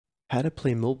How to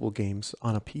play mobile games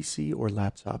on a PC or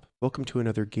laptop. Welcome to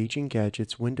another Gauging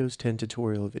Gadgets Windows 10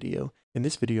 tutorial video. In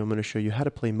this video, I'm going to show you how to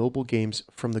play mobile games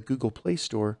from the Google Play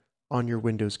Store on your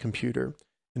Windows computer.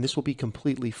 And this will be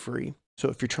completely free. So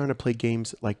if you're trying to play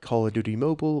games like Call of Duty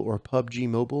Mobile or PUBG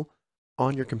Mobile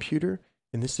on your computer,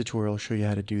 in this tutorial I'll show you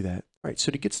how to do that. Alright,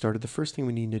 so to get started, the first thing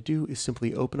we need to do is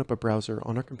simply open up a browser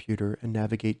on our computer and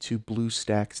navigate to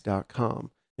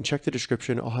Bluestacks.com. And check the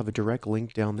description, I'll have a direct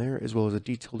link down there as well as a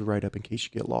detailed write-up in case you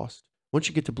get lost. Once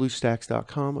you get to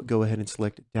Bluestacks.com, go ahead and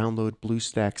select Download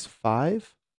Bluestacks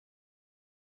 5.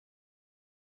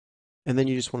 And then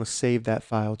you just want to save that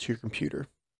file to your computer.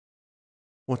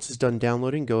 Once it's done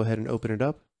downloading, go ahead and open it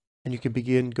up. And you can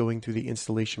begin going through the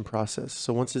installation process.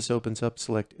 So once this opens up,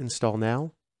 select Install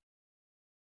Now.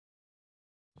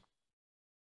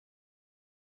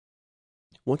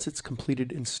 Once it's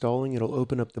completed installing, it'll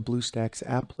open up the Bluestacks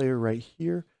app player right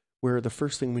here, where the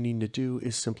first thing we need to do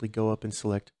is simply go up and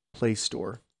select Play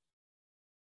Store.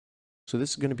 So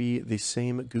this is going to be the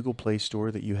same Google Play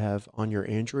Store that you have on your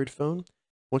Android phone.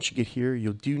 Once you get here,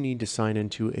 you do need to sign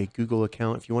into a Google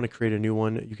account. If you want to create a new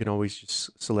one, you can always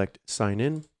just select Sign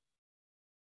In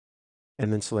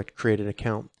and then select Create an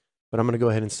Account. But I'm going to go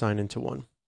ahead and sign into one.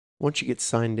 Once you get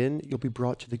signed in, you'll be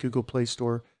brought to the Google Play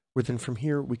Store, where then from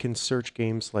here we can search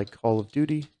games like Call of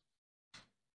Duty.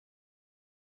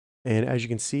 And as you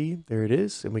can see, there it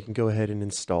is, and we can go ahead and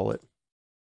install it.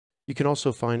 You can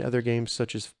also find other games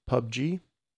such as PUBG,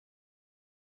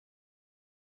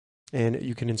 and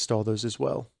you can install those as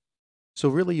well. So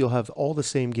really you'll have all the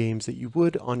same games that you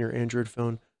would on your Android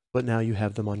phone, but now you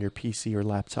have them on your PC or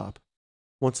laptop.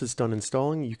 Once it's done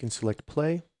installing, you can select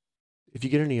Play. If you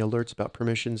get any alerts about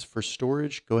permissions for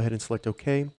storage, go ahead and select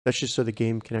OK. That's just so the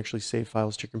game can actually save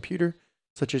files to your computer,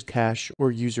 such as cache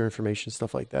or user information,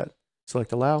 stuff like that.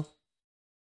 Select Allow.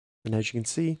 And as you can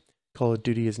see, Call of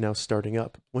Duty is now starting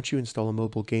up. Once you install a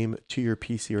mobile game to your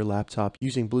PC or laptop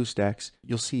using Bluestacks,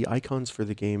 you'll see icons for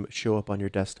the game show up on your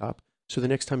desktop. So the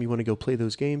next time you want to go play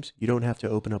those games, you don't have to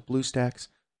open up Bluestacks.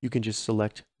 You can just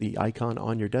select the icon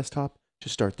on your desktop to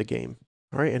start the game.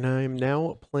 All right, and I'm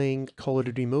now playing Call of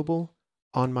Duty Mobile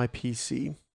on my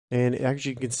PC. And as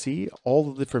you can see,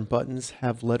 all the different buttons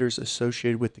have letters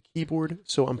associated with the keyboard.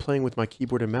 So I'm playing with my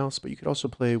keyboard and mouse, but you could also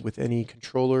play with any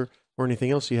controller or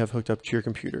anything else you have hooked up to your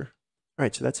computer. All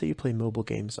right, so that's how you play mobile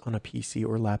games on a PC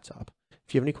or laptop.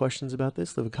 If you have any questions about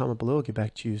this, leave a comment below. I'll get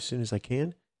back to you as soon as I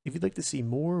can. If you'd like to see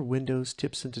more Windows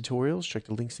tips and tutorials, check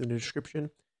the links in the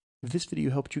description. If this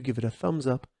video helped you, give it a thumbs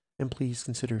up, and please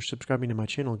consider subscribing to my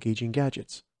channel, Gauging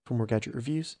Gadgets, for more gadget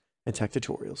reviews and tech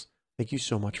tutorials. Thank you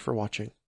so much for watching.